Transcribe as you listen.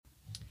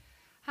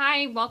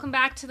Hi, welcome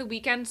back to the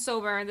Weekend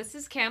Sober. This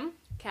is Kim,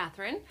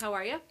 Catherine, how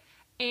are you?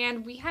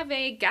 and we have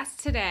a guest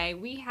today.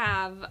 We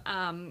have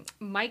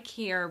Mike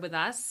here with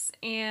us,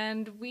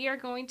 and we are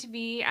going to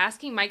be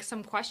asking Mike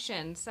some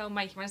questions. So,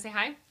 Mike, you want to say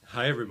hi?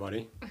 Hi,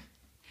 everybody.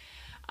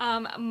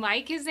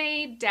 Mike is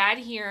a dad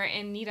here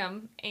in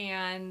Needham,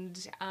 and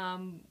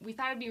we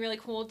thought it'd be really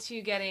cool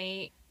to get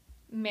a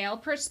male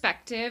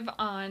perspective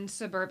on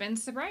suburban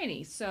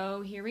sobriety.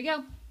 So, here we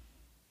go.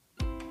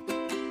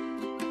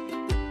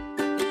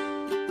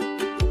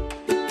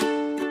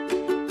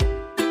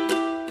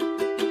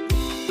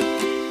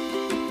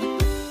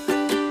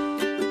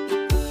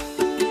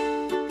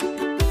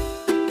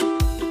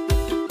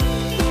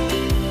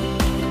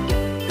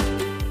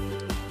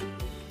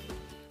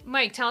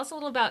 Mike, tell us a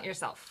little about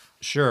yourself.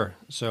 Sure.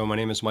 So my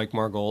name is Mike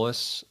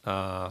Margolis,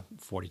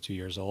 42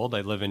 years old.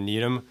 I live in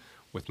Needham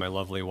with my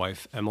lovely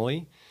wife,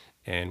 Emily,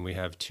 and we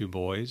have two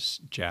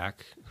boys,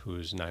 Jack,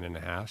 who's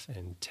 9.5,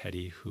 and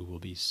Teddy, who will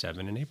be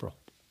 7 in April.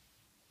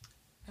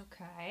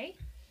 Okay.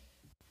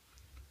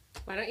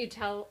 Why don't you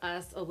tell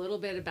us a little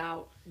bit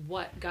about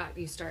what got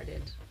you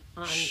started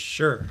on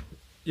Sure.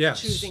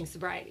 Yes. choosing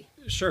sobriety?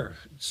 Sure.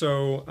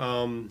 So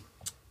a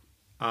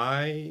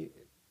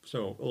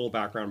little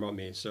background about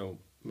me. So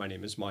my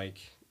name is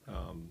Mike.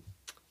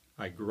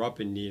 I grew up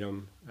in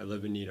Needham. I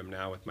live in Needham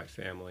now with my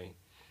family.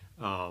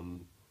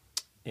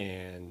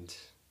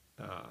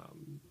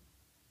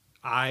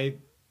 I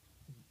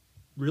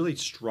really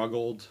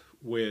struggled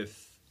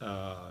with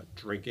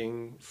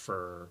drinking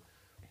for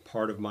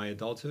part of my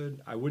adulthood.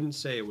 I wouldn't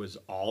say it was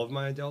all of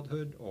my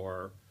adulthood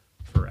or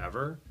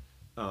forever,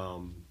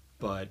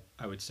 but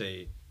I would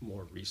say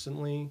more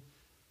recently,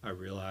 I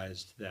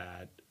realized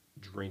that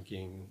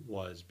drinking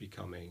was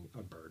becoming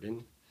a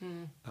burden.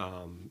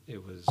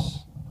 It was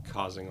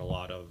causing a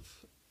lot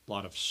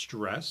of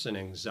stress and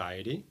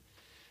anxiety.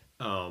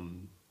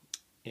 And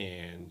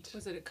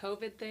Was it a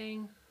COVID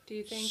thing, do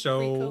you think, so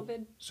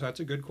pre-COVID? that's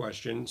a good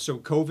question. So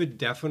COVID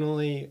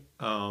definitely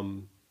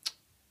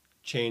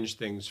changed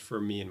things for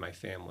me and my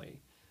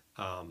family.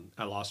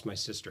 I lost my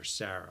sister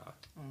Sarah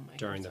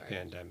during the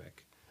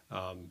pandemic.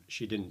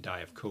 She didn't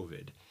die of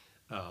COVID,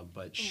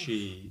 but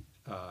she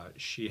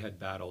had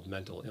battled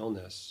mental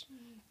illness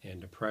and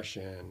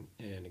depression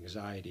and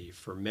anxiety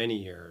for many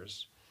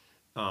years,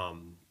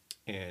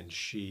 and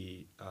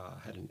she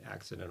had an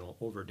accidental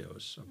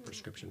overdose of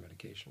prescription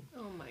medication.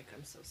 Oh, Mike,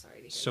 I'm so sorry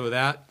to hear So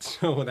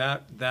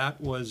that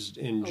was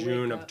in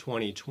June of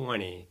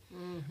 2020.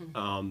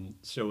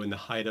 So in the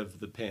height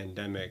of the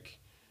pandemic,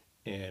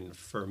 and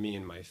for me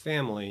and my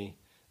family,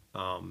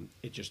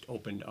 it just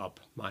opened up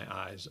my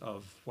eyes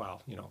of, wow,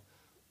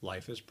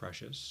 life is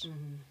precious.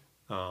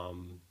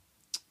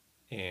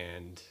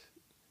 And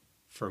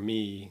for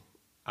me,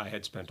 I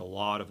had spent a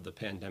lot of the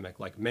pandemic,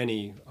 like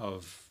many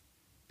of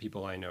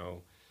people I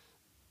know,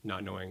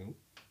 not knowing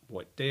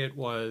what day it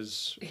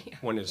was,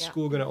 when is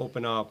school going to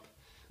open up,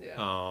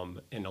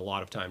 and a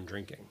lot of time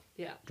drinking.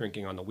 Yeah.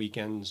 Drinking on the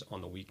weekends,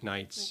 on the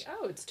weeknights.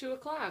 Like, it's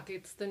 2:00.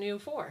 It's the new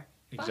 4.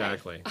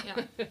 Exactly.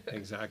 Yeah.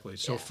 Exactly.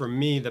 So for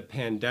me, the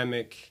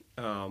pandemic,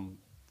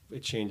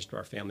 it changed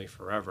our family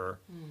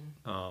forever,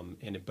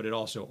 but it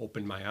also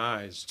opened my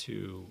eyes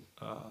to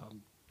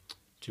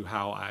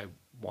how I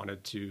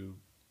wanted to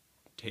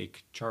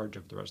take charge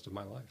of the rest of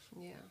my life.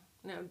 Yeah.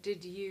 Now,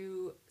 did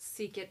you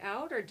seek it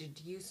out, or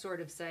did you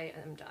sort of say,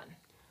 I'm done?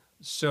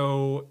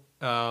 So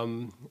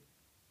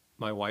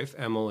my wife,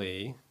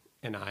 Emily,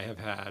 and I have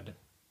had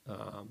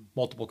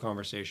multiple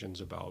conversations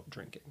about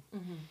drinking.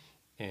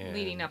 And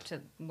Leading up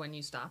to when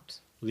you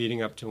stopped.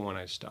 Leading up to when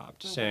I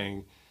stopped,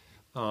 saying,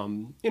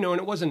 and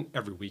it wasn't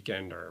every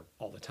weekend or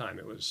all the time.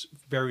 It was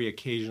very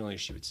occasionally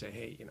she would say,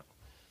 hey,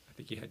 I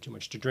think you had too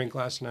much to drink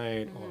last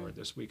night, or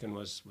this weekend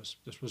was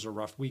a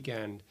rough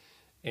weekend.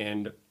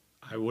 And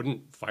I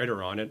wouldn't fight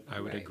her on it.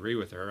 I would agree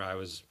with her.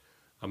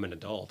 I'm an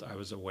adult. I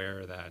was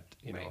aware that,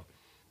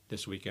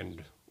 this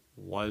weekend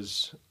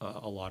was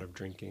a lot of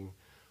drinking,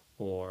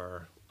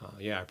 or,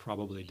 I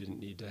probably didn't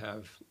need to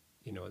have,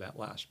 that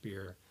last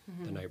beer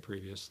the night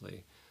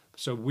previously.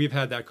 So we've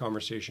had that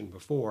conversation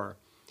before.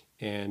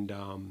 And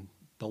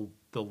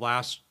the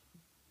last,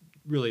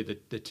 really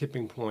the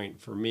tipping point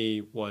for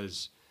me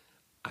was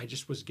I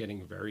just was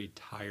getting very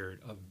tired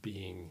of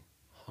being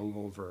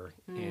hungover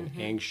and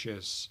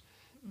anxious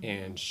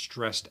and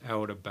stressed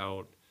out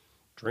about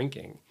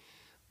drinking.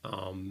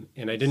 And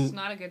I didn't. It's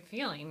not a good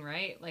feeling,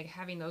 right? Like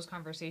having those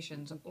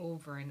conversations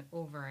over and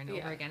over and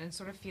over again, and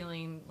sort of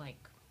feeling like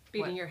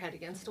Beating your head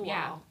against a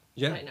wall.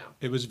 Yeah. Yeah, I know.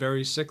 it was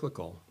very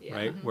cyclical,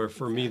 right? Where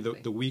for me,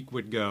 the week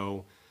would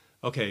go,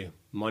 okay,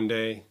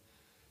 Monday,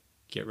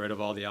 get rid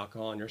of all the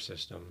alcohol in your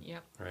system,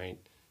 right?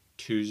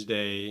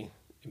 Tuesday,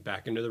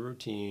 back into the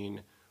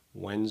routine.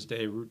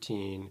 Wednesday,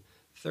 routine.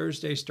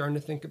 Thursday, starting to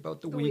think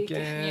about the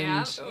weekend.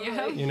 Yeah.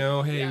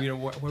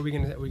 What are we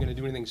gonna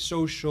do anything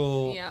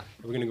social? Yeah.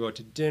 Are we gonna go out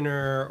to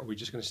dinner? Are we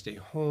just gonna stay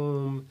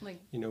home?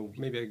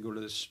 Maybe I go to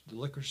the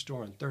liquor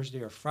store on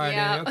Thursday or Friday.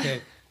 Yeah.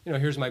 Okay,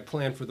 here's my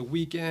plan for the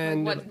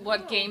weekend.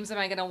 What games am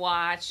I gonna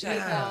watch? That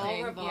It's kind of all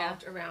thing.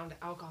 revolved around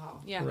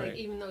alcohol. Yeah. Right. Like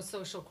even those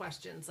social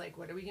questions, like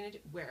what are we gonna do?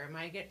 Where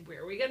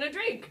are we gonna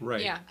drink?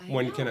 Right. Yeah.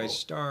 When can I know.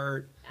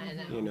 start? I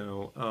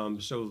know.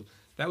 So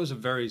that was a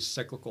very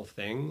cyclical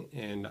thing,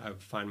 and I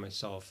would find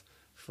myself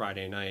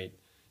Friday night,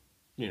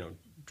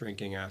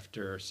 drinking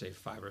after say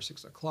 5 or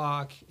 6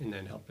 o'clock, and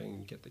then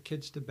helping get the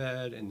kids to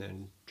bed, and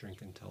then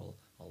drink until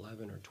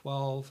 11 or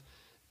 12.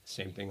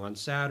 Same thing on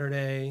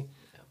Saturday.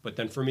 But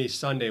then for me,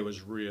 Sunday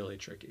was really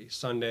tricky.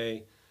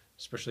 Sunday,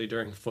 especially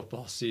during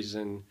football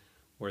season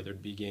where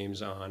there'd be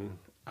games on,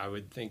 I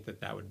would think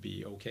that would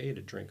be okay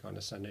to drink on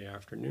a Sunday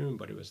afternoon,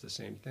 but it was the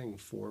same thing,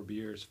 4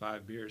 beers,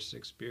 5 beers,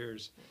 6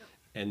 beers.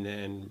 And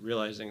then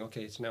realizing,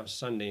 okay, it's now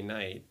Sunday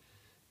night.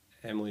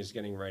 Emily's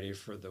getting ready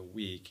for the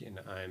week, and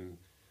I'm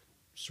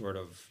sort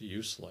of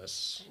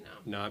useless, I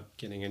know. not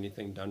getting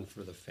anything done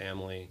for the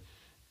family.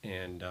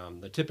 And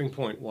the tipping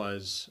point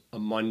was a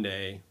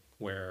Monday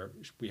where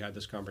we had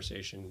this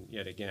conversation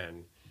yet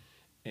again,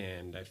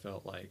 and I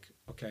felt like,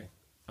 okay,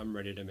 I'm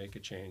ready to make a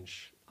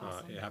change.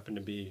 Awesome. It happened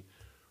to be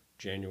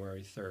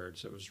January 3rd,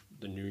 so it was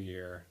the new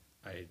year.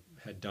 I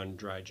had done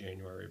dry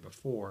January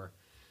before,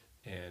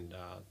 and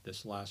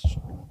this last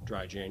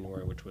dry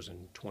January, which was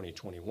in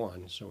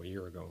 2021, so a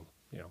year ago,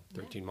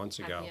 13 months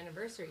ago. Happy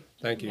anniversary.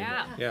 Thank you.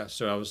 Yeah.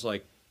 So I was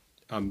like,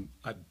 I'm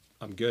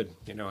good.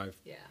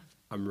 Yeah.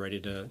 I'm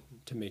ready to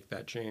make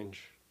that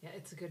change. Yeah,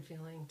 it's a good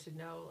feeling to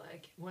know,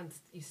 like,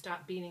 once you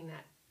stop beating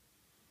that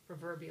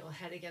proverbial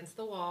head against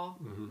the wall,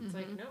 it's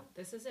like, no,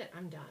 this is it.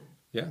 I'm done.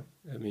 Yeah.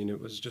 I mean, it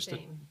was just Same.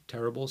 a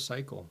terrible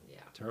cycle.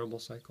 Yeah. Terrible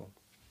cycle.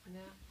 Yeah.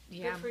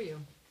 Yeah. Good for you.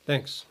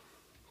 Thanks.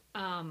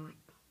 I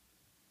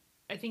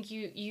think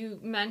you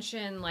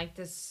mentioned like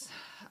this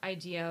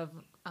idea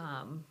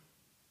of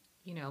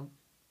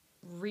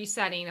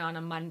resetting on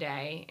a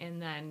Monday, and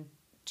then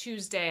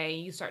Tuesday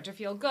you start to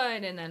feel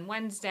good, and then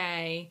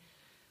Wednesday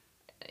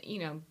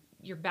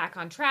you're back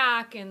on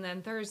track, and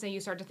then Thursday you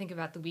start to think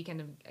about the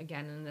weekend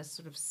again, in this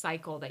sort of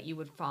cycle that you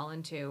would fall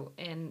into.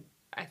 And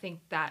I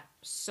think that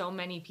so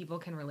many people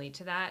can relate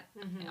to that.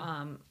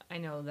 I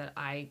know that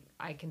I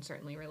can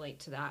certainly relate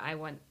to that.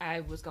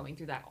 I was going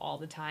through that all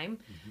the time.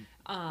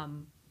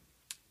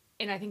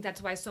 And I think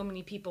that's why so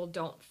many people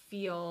don't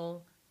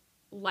feel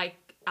like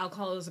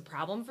alcohol is a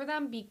problem for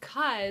them,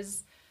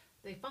 because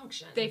They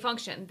function.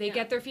 They Yeah.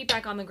 get their feet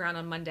back on the ground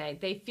on Monday.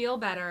 They feel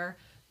better.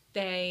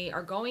 They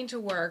are going to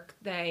work.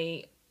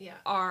 They Yeah.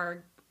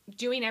 are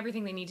doing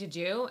everything they need to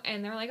do.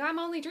 And they're like, I'm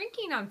only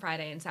drinking on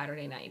Friday and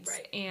Saturday nights.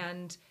 Right.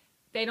 And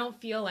they don't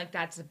feel like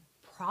that's a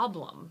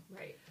problem.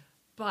 Right.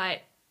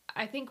 But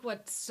I think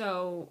what's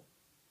so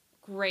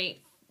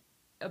great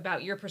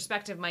about your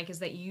perspective, Mike, is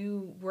that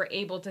you were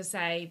able to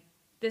say,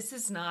 this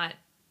is not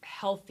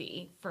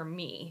healthy for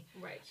me.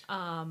 Right.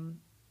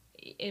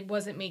 It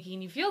wasn't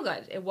making you feel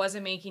good. It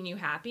wasn't making you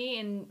happy.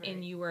 And Right.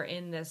 you were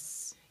in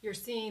this, You're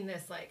seeing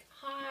this like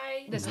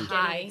high, This getting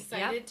high,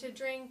 excited to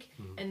drink,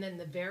 and then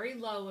the very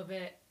low of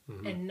it,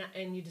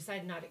 and you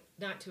decide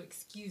not to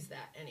excuse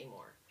that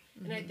anymore.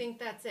 And I think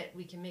that's it.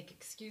 We can make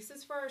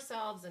excuses for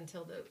ourselves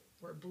until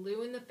we're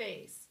blue in the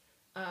face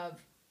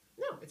of,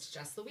 no, it's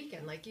just the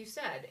weekend, like you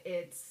said.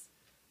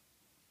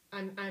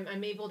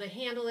 I'm able to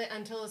handle it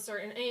until a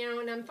certain,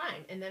 and I'm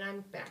fine, and then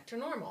I'm back to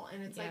normal.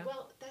 And it's Yeah. like,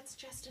 well, that's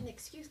just an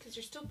excuse, because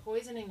you're still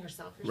poisoning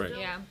yourself. You're Right. still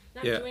Yeah.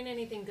 not Yeah. doing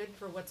anything good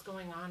for what's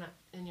going on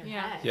in your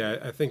Yeah. head. Yeah,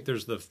 I think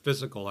there's the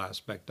physical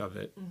aspect of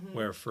it,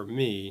 where for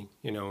me,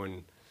 and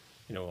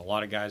a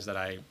lot of guys that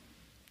I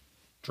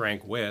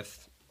drank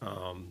with,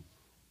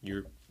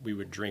 we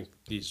would drink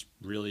these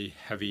really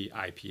heavy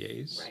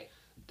IPAs Right.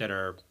 that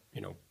are,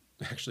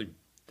 actually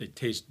they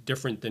taste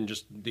different than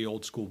just the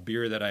old school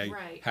beer that I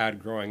Right.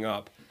 had growing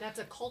up. It's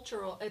a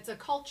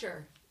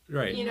culture.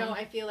 Right.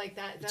 I feel like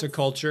It's a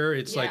culture.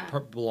 It's yeah.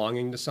 like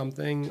belonging to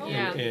something, Totally.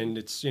 and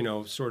it's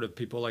sort of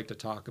people like to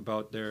talk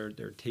about their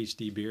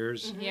tasty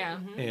beers,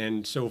 yeah.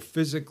 and so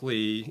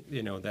physically,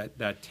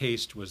 that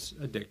taste was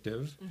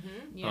addictive.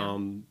 Yeah.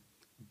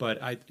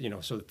 But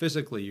so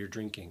physically you're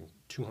drinking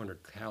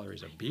 200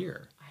 calories of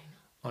beer I know.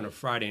 on a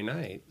Friday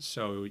night.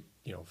 So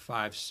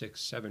 5, 6,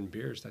 7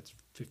 beers. That's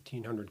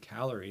 1,500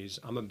 calories.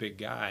 I'm a big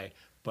guy,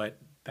 but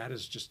that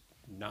is just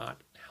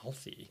not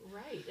healthy.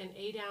 Right, an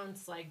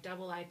 8-ounce like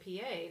double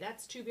IPA.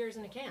 That's 2 beers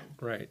in a can.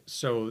 Right.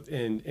 So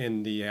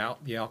and the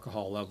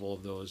alcohol level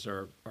of those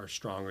are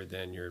stronger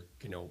than your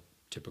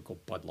typical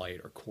Bud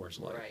Light or Coors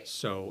Light. Right.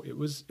 So it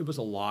was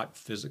a lot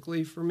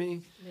physically for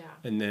me. Yeah.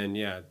 And then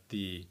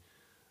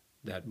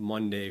that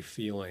Monday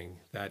feeling,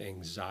 that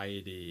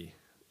anxiety,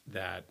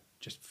 that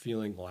just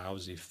feeling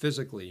lousy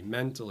physically,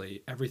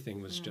 mentally,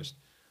 everything was just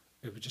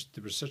there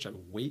was such a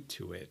weight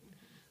to it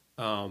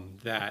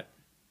that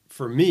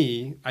for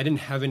me, I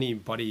didn't have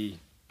anybody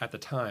at the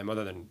time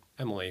other than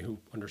Emily who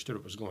understood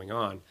what was going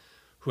on,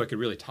 who I could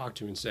really talk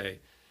to and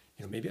say,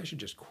 maybe I should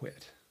just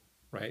quit,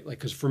 right? Like,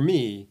 because for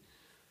me,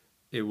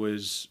 it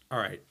was, all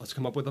right, let's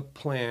come up with a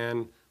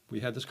plan. we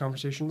had this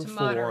conversation To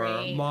before.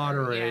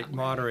 moderate,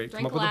 Moderate. Drink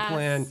Come up with a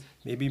plan. less.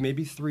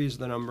 Maybe 3 is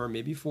the number.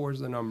 Maybe 4 is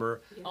the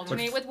number.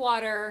 Alternate with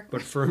water.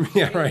 But for me,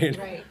 yeah, right.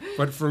 Right.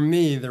 But for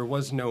me, there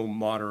was no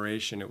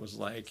moderation. It was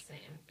like, Same.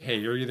 hey,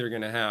 you're either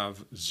going to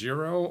have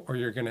 0 or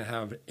you're going to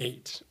have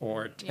 8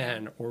 or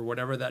 10 or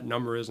whatever that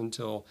number is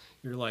until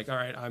you're like, all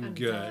right, I'm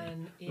good.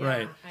 Done. Yeah,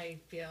 Right. I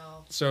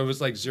feel. So it was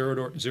like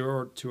 0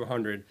 to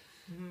 100.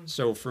 Mm-hmm.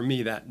 So for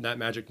me, that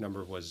magic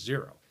number was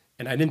 0.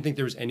 And I didn't think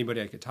there was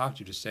anybody I could talk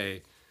to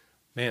say,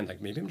 man,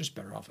 like maybe I'm just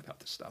better off without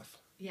this stuff.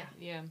 Yeah.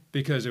 Yeah.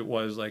 Because it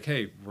was like,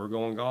 hey, we're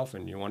going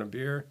golfing. You want a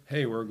beer?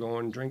 Hey, we're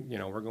going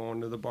we're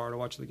going to the bar to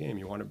watch the game.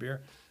 You want a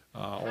beer?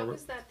 How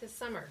was that this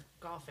summer,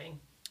 golfing?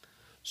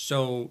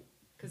 So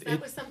Because that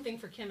was something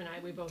for Kim and I.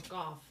 We both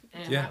golf,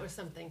 and Yeah. that was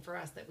something for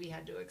us that we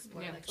had to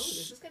explore. Yeah. Like, oh,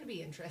 this is going to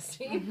be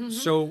interesting.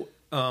 So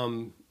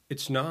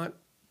it's not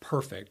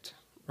perfect,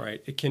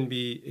 right? It can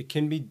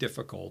be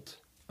difficult,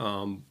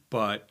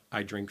 but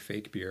I drink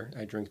fake beer.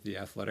 I drink the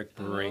Athletic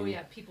Brewing. Oh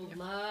yeah, people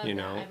love you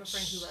that. know, I have a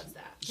friend who loves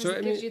that. Because So, it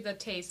I gives mean- you the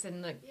taste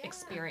and the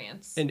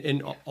experience.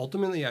 And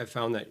ultimately, I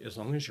found that as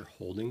long as you're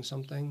holding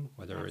something,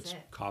 whether That's it's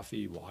it.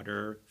 coffee,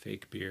 water,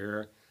 fake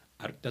beer,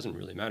 it doesn't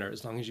really matter.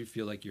 As long as you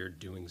feel like you're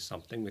doing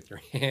something with your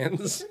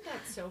hands, Isn't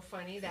that so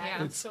funny? That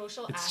Yeah.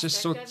 social it's aspect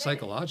just so of it?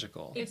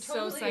 psychological. It's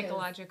totally so is.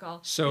 psychological.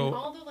 And So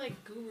all the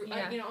like guru,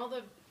 Yeah. all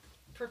the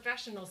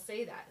professionals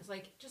say that. It's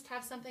like just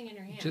have something in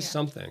your hand. just Yeah.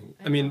 something.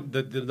 I I mean,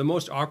 the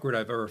most awkward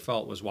I've ever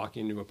felt was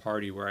walking into a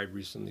party where I'd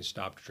recently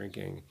stopped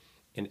drinking,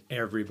 and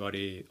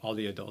all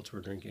the adults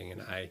were drinking,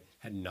 and I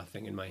had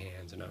nothing in my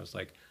hands, and I was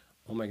like,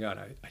 oh my God,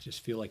 I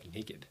just feel like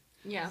naked.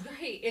 Yeah.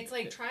 Right. It's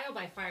like trial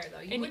by fire, though.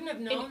 You And- wouldn't have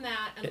known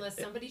that unless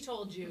somebody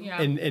told you.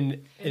 Yeah. And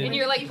And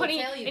you're like people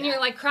putting, tell you and you're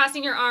that. like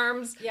crossing your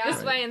arms Yeah.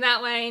 this way and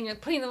that way, and you're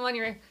putting them on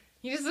your.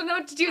 You just don't know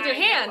what to do with your I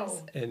hands.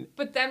 know. and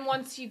But then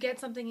once you get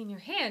something in your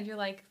hand, you're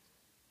like,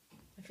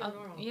 I feel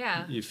normal.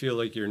 yeah. you feel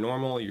like you're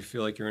normal, you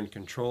feel like you're in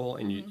control,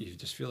 and you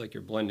just feel like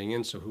you're blending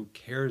in. So who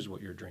cares what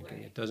you're drinking?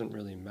 Right. It doesn't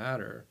really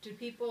matter. Do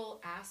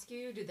people ask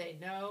you? Do they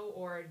know,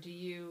 or are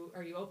you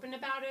open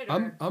about it?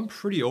 Or? I'm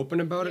pretty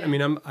open about it. I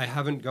Yeah. mean, I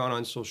haven't gone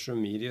on social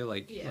media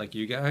like Yeah.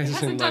 you guys. He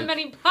hasn't and, done like,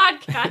 many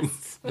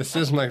podcasts. This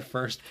is my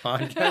first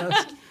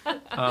podcast.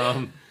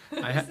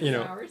 This is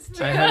ours,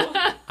 too.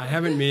 I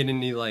haven't made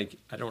any I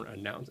don't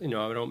announce.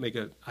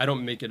 I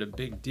don't make it a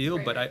big deal.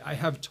 Right, But right. I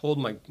have told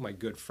my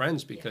good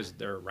friends because Yeah.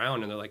 they're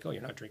around and they're like, oh,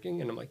 you're not drinking,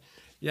 and I'm like,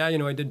 yeah,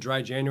 I did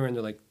dry January, and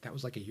they're like, that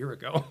was like a year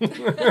ago.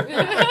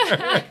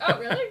 Oh,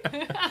 really?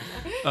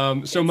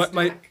 So It's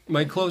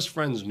my close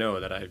friends know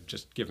that I've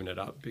just given it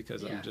up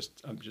because Yeah.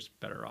 I'm just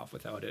better off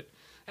without it.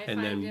 I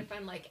And find then- if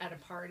I'm like at a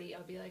party,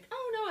 I'll be like,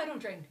 oh no, I don't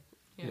drink.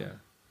 Yeah.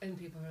 And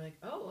people are like,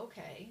 oh,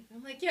 okay.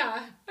 I'm like,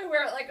 yeah, I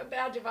wear it like a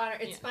badge of honor.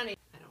 It's funny.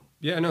 I don't.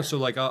 Yeah, no.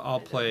 So I'll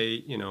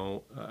play.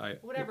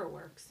 Whatever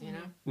works, you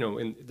know.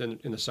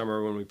 In the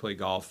summer when we play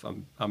golf,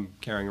 I'm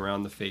carrying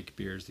around the fake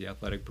beers, the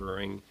Athletic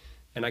Brewing,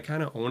 and I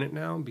kind of own it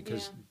now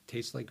because Yeah. it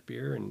tastes like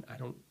beer, and I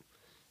don't.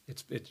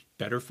 It's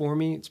better for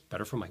me. It's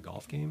better for my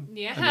golf game.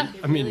 Yeah.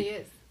 It I mean, really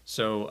is.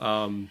 So,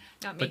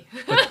 Not but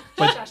me.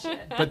 Shush it.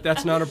 but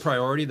that's not a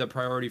priority. The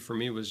priority for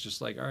me was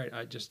just like, all right,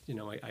 I just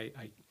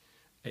I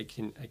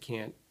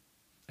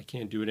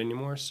can't do it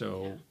anymore.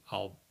 So Yeah.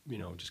 I'll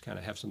just kind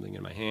of have something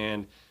in my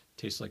hand,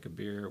 tastes like a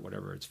beer,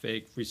 whatever. It's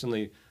fake.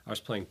 Recently, I was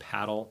playing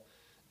paddle,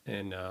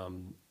 and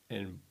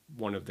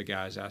one of the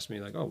guys asked me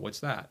like, oh, what's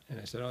that? And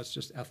I said, oh, it's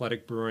just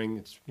Athletic Brewing.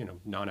 It's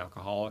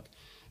non-alcoholic,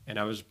 and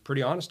I was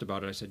pretty honest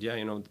about it. I said, yeah,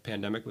 the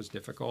pandemic was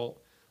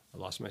difficult. I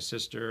lost my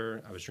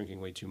sister. I was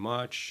drinking way too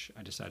much.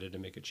 I decided to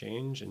make a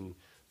change, and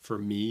for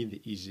me,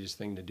 the easiest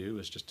thing to do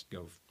is just to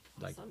go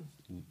Awesome.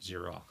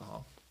 zero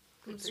alcohol.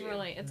 Good It's for you.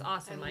 really, it's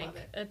awesome, I Mike. love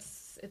it.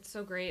 It's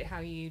so great how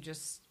you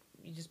just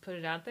put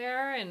it out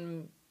there,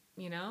 and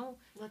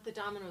Let the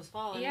dominoes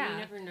fall. And Yeah. you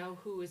never know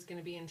who is going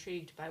to be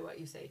intrigued by what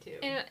you say, too.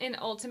 and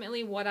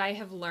ultimately what I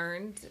have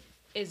learned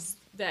is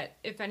that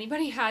if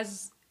anybody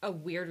has a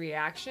weird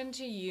reaction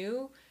to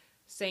you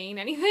saying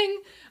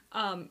anything,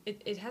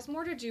 it has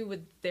more to do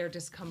with their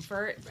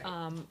discomfort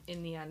Right.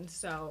 in the end.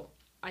 So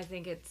I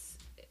think it's,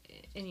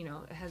 and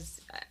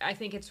I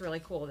think it's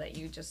really cool that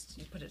you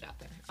put it out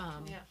there.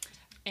 Yeah.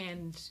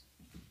 And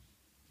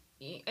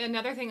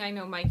another thing I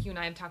know, Mike, you and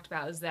I have talked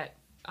about is that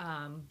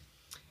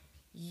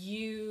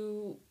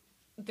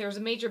there's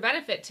a major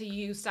benefit to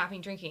you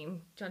stopping drinking. Do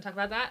you want to talk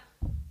about that?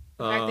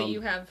 The fact that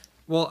you have.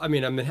 Well, I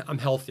mean, I'm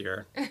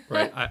healthier,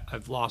 right?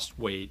 I've lost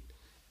weight.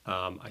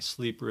 I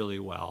sleep really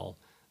well.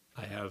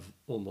 I have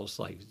almost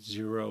like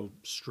zero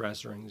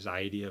stress or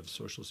anxiety of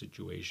social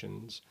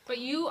situations. But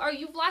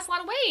you've lost a lot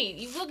of weight.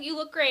 You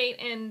look great,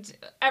 and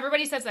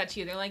everybody says that to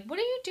you. They're like, "What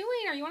are you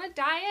doing? Are you on a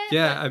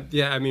diet?"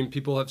 Yeah, I mean,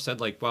 people have said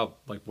like, "Well,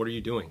 like, what are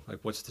you doing? Like,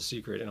 what's the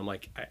secret?" And I'm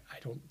like, I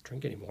don't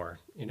drink anymore,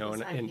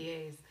 Those and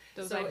IPAs.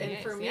 Those And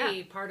IPAs, for me,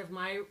 yeah. part of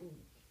my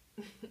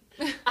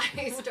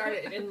I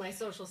started in my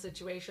social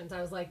situations.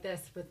 I was like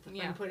this with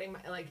Yeah. I'm putting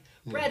my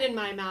bread in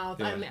my mouth.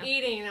 Yeah. I'm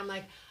eating, and I'm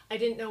like, I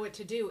didn't know what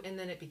to do, and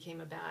then it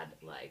became a bad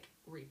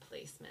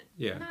replacement.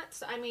 Yeah. Not.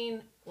 I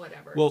mean,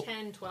 whatever. Well-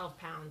 10, 12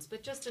 pounds,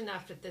 but just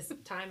enough at this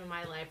time in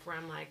my life where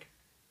I'm like,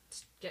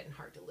 it's getting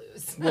hard to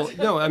lose. Well,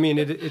 no, I mean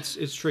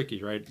it's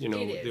tricky, right? You know,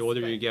 It is, the older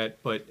you but-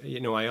 get, but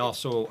you know, I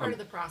also Part of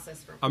the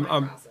process for I'm, my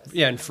I'm- process.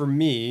 yeah, and for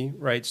me,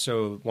 right?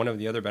 So one of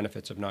the other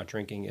benefits of not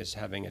drinking is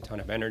having a ton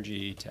of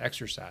energy to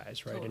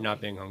exercise, right, and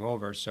not being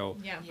hungover. So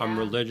Yeah. I'm Yeah.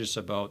 religious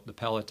about the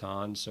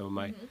Peloton. So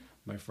my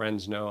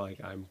friends know like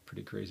I'm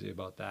pretty crazy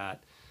about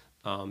that.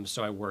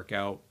 So I work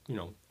out, you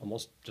know,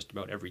 almost just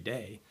about every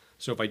day.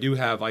 So if I do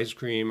have ice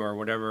cream or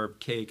whatever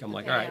cake, I'm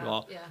like, all right, Yeah,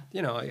 well, yeah.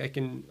 you know, I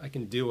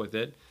can deal with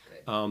it.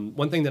 Good.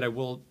 One thing that I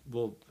will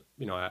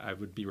you know, I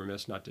would be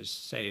remiss not to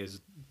say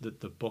is that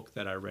the book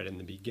that I read in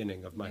the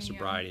beginning of my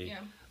sobriety,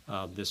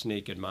 This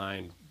Naked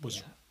Mind,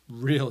 was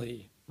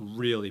really,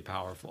 really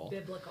powerful.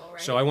 Biblical,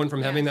 right? So I went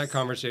from having that Yes.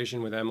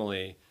 conversation with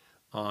Emily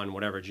on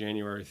whatever,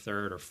 January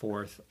 3rd or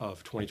 4th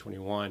of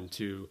 2021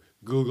 to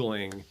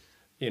Googling,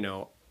 you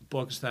know,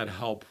 books that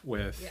help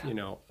with, Yeah. you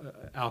know,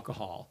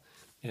 alcohol.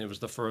 And it was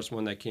the first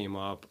one that came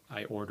up.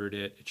 I ordered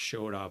it. It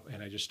showed up,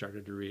 and I just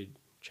started to read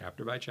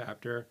chapter by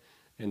chapter.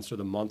 And so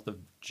the month of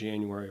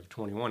January of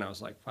 21, I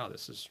was like, wow,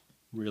 this is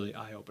really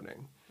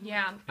eye-opening.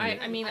 Yeah.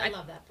 I mean, I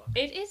love that book.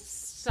 it is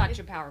such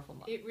a powerful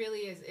book. It really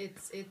is. It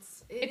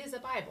is a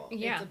Bible.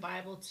 Yeah. It's a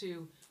Bible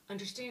to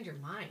understand your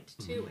mind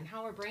too and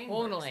how our brain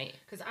Totally. works.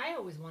 Because I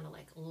always want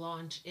to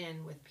launch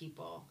in with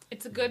people.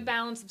 It's a good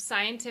balance of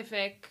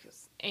scientific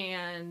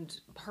and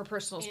her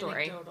personal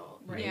story. Anecdotal,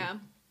 right? Yeah.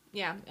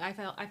 Yeah. I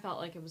felt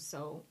like it was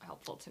so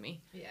helpful to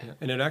me. Yeah.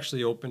 And it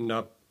actually opened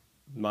up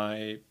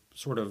my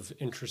sort of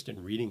interest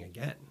in reading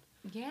again.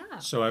 Yeah.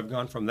 So I've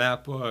gone from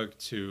that book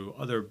to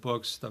other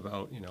books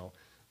about, you know,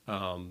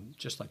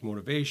 just like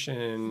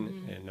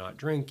motivation and not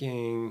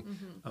drinking.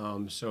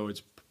 So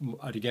it's,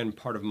 again,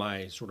 part of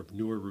my sort of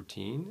newer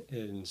routine.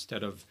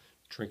 Instead of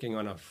drinking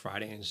on a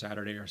Friday and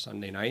Saturday or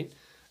Sunday night,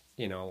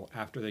 you know,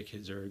 after the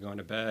kids are gone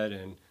to bed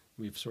and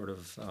we've sort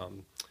of,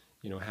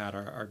 you know, had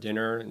our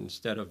dinner,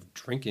 instead of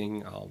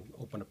drinking, I'll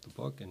open up the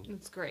book and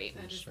It's great.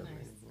 That is start nice.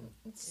 reading.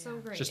 It's so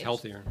Yeah. great. It's just It's-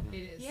 healthier. It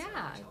is. so Yeah. much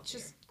It's healthier.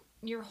 just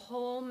your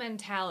whole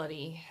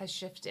mentality has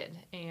shifted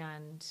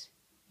and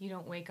you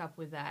don't wake up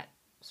with that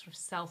sort of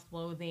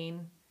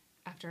self-loathing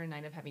after a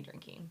night of heavy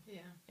drinking Yeah.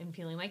 and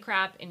feeling like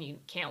crap and you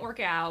can't work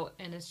out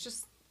and it's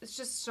just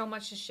so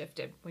much has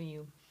shifted when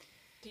you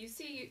Do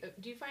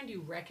you find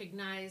you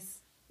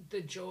recognize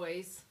the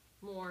joys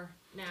more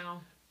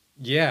now?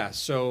 Yeah,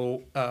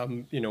 so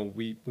you know,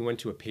 we went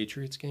to a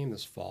Patriots game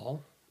this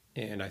fall,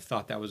 and I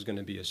thought that was going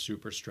to be a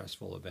super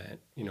stressful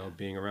event. You know,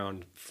 being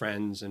around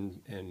friends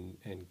and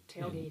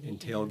Tailgating. and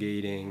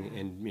tailgating,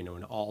 and you know,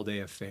 an all day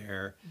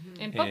affair.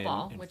 and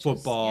football, and which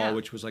football, was, yeah.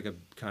 which was like a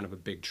kind of a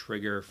big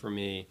trigger for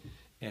me.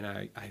 And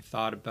I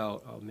thought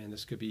about, oh man,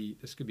 this could be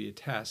a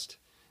test,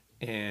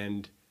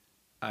 and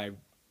I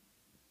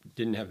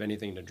didn't have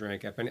anything to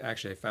drink.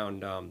 Actually, I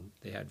found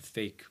they had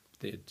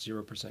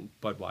 0%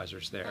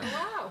 Budweisers there.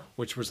 Oh, wow.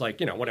 Which was like,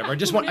 you know, whatever. I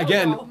just want No,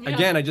 again, no.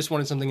 again, I just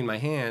wanted something in my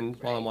hand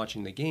while I'm Right.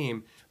 watching the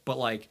game. But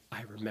like,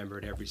 I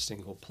remembered every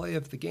single play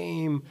of the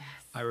game. Yes.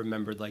 I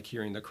remembered like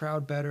hearing the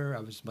crowd better. I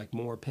was like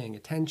more paying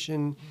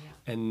attention.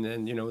 Yeah. And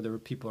then, you know, there were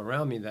people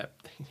around me that,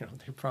 you know,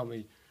 they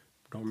probably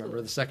don't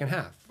remember the second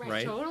half,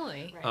 right?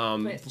 Totally.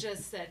 Right. But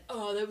just said,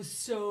 "Oh, that was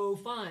so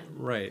fun."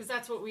 Right. Because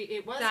that's what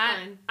it was That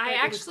fun. I but it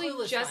was actually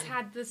clueless just fun.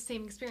 had the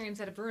same experience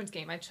at a Bruins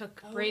game. I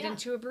took Oh, Braden yeah.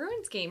 to a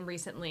Bruins game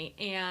recently,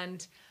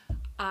 and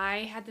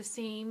I had the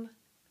same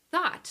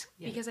thought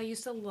Yeah. because I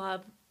used to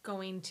love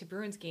going to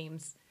Bruins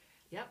games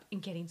Yep.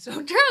 and getting so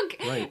drunk.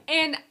 Right.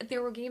 And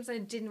there were games I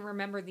didn't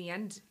remember the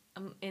end,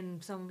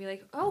 and someone would be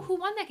like, "Oh, who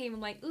won that game?" I'm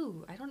like,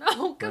 "Ooh, I don't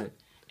know." Right.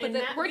 But And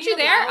that weren't we you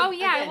there? allowed- Oh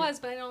yeah, again, I was,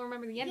 but I don't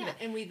remember the end Yeah, of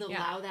it. and we'd Yeah.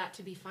 allow that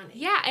to be funny.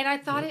 Yeah, and I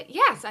thought I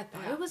thought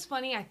Yeah. it was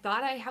funny. I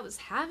thought I was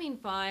having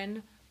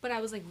fun, but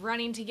I was like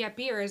running to get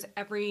beers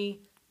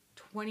every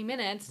 20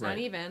 minutes, not Right.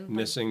 even. like,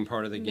 Missing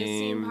part of the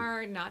game. Missing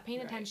part, not paying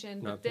Right.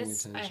 attention. Not But paying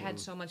this, I attention. had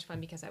so much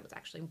fun because I was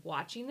actually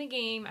watching the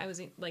game. I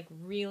was like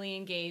really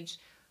engaged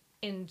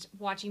and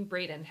watching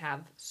Braden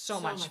have so So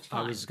much much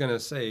fun. I was gonna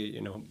say,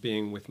 you know,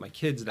 being with my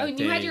kids that oh, and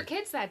day. you had your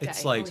kids that day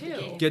It's like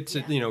too. get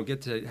to Yeah.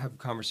 get to have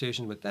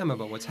conversations with them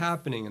about what's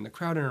happening and the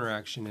crowd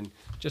interaction and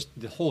just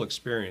the whole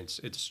experience.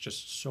 It's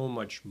just so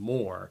much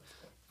more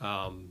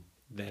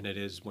than it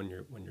is when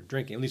you're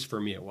drinking. At least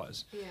for me, it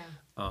was.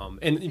 Yeah.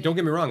 And don't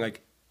get me wrong.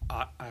 Like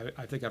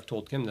I think I've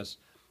told Kim this.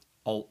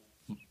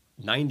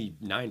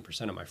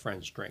 99% of my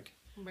friends drink,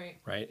 Right.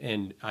 right?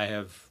 And I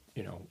have,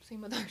 you know,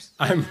 Same with ours.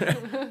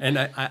 and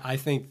I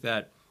think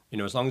that, you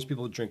know, as long as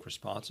people drink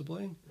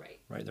responsibly, Right.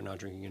 right? They're not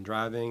drinking and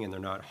driving, and they're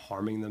not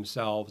harming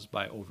themselves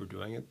by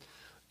overdoing it.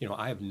 You know,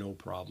 I have no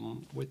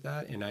problem with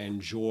that, and I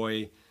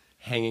enjoy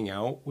hanging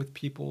out with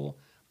people.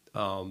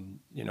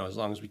 You know, as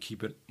long as we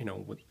keep it, you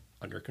know,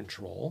 under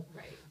control.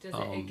 Right. Does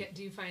it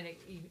do you find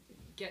it you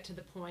get to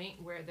the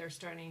point where they're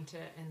starting to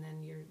and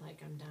then you're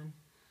like, I'm done?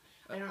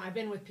 I don't know, I've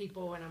been with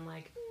people and I'm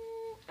like,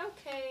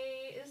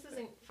 okay, this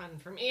isn't fun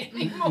for me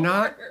anymore.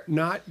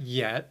 Not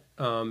yet.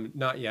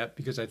 Not yet,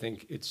 because I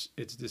think this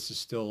is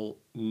still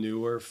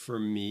newer for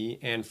me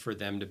and for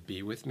them to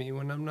be with me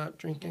when I'm not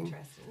drinking.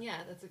 Interesting. Yeah,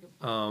 that's a good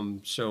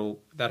point. So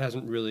that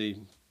hasn't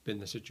really been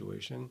the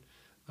situation.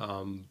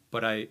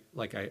 But I've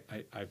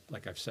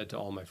said to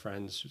all my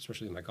friends,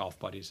 especially my golf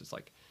buddies, it's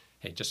like,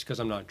 hey, just because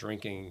I'm not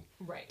drinking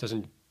Right.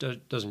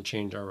 doesn't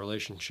change our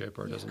relationship,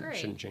 or Great.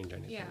 shouldn't change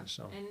anything. Yeah.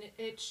 So And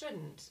it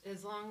shouldn't.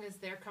 As long as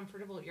they're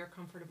comfortable, you're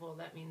comfortable,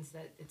 that means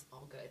that it's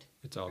all good.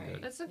 it's all Right.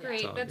 good. That's a Yeah.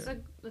 great. It's all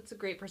That's a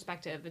great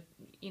perspective.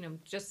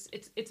 Just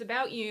it's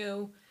about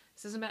you.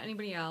 This isn't about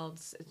anybody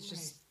else. It's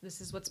just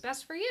this is what's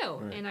best for you,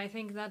 Right. and I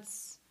think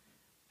that's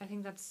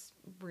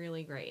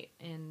really great.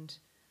 And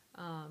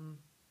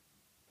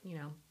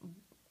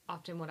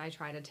often what I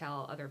try to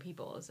tell other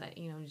people is that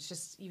it's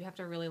just you have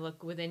to really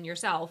look within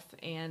yourself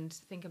and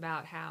think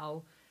about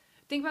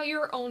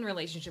your own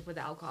relationship with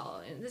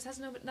alcohol. And this has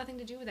nothing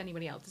to do with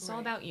anybody else. It's all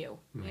Right. about you,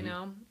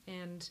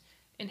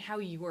 and how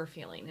you are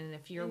feeling. And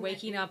if you're And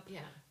waking up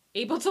Yeah.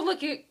 able to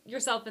look at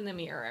yourself in the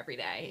mirror every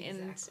day,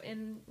 Exactly.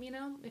 and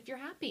if you're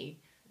happy.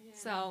 Yeah.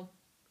 So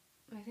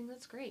I think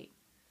that's great.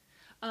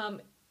 I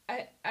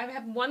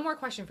have one more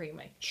question for you,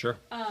 Mike. Sure.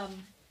 Hold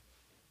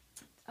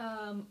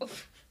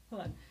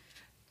on.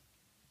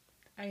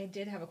 I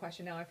did have a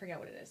question. Now I forget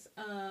what it is.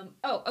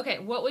 Okay.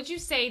 What would you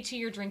say to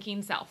your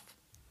drinking self?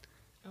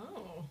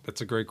 Oh.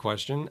 That's a great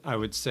question. I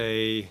would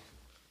say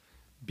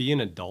be an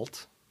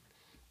adult.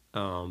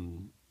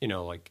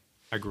 Like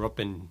I grew up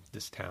in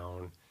this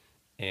town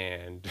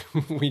and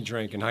we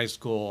drank in high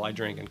school. I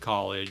drank in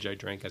college. I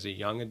drank as a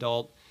young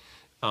adult.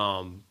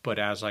 But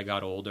as I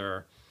got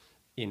older,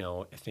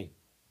 I think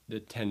the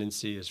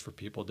tendency is for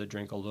people to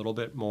drink a little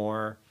bit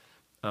more,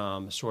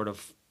 sort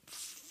of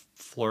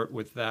flirt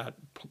with that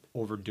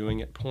overdoing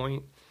it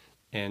point.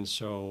 And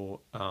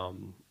so,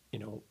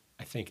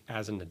 I think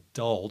as an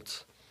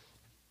adult,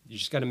 you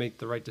just got to make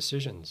the right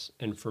decisions.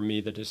 And for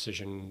me, the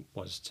decision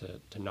was to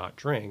not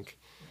drink.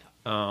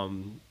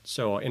 And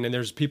then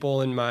there's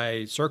people in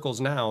my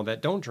circles now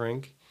that don't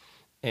drink,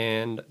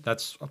 and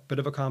that's a bit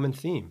of a common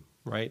theme,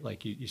 right?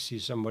 Like you see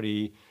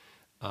somebody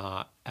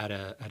at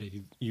a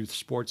youth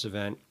sports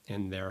event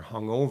and they're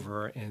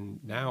hungover, and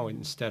now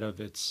instead of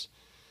it's,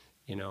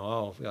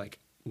 like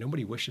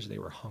nobody wishes they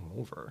were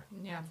hungover,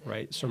 Yeah.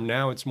 right? So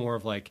now it's more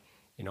of like,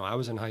 I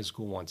was in high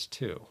school once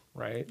too,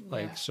 right?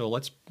 Like, Yeah. so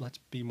let's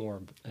be more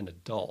of an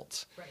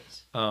adult.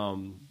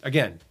 Right.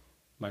 Again,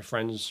 my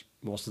friends,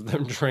 most of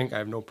them drink. I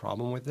have no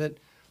problem with it.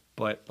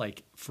 But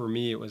like for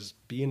me, it was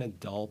be an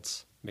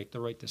adult, make the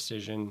right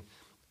decision.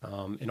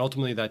 And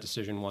ultimately that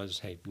decision was,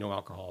 hey, no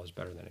alcohol is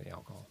better than any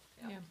alcohol.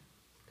 Yeah.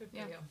 Good for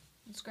Yeah. you.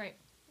 It's great.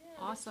 Yeah,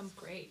 Awesome. this is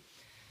great.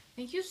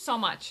 Thank you so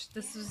much.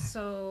 This was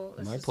so.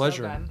 This My is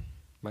pleasure. So good.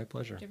 My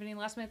pleasure. Do you have any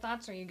last minute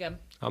thoughts? Or are you good?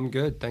 I'm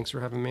good. Thanks for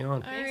having me on.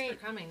 All Thanks right.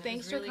 for coming. That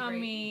Thanks was for really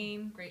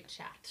coming. Great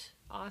chat.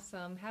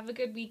 Awesome. Have a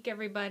good week,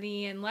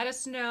 everybody. And let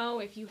us know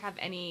if you have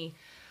any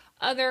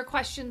other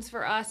questions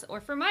for us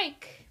or for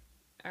Mike.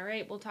 All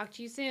right. We'll talk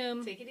to you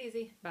soon. Take it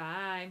easy.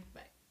 Bye.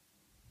 Bye.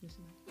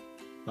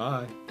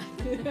 Bye.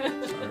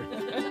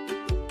 Sorry.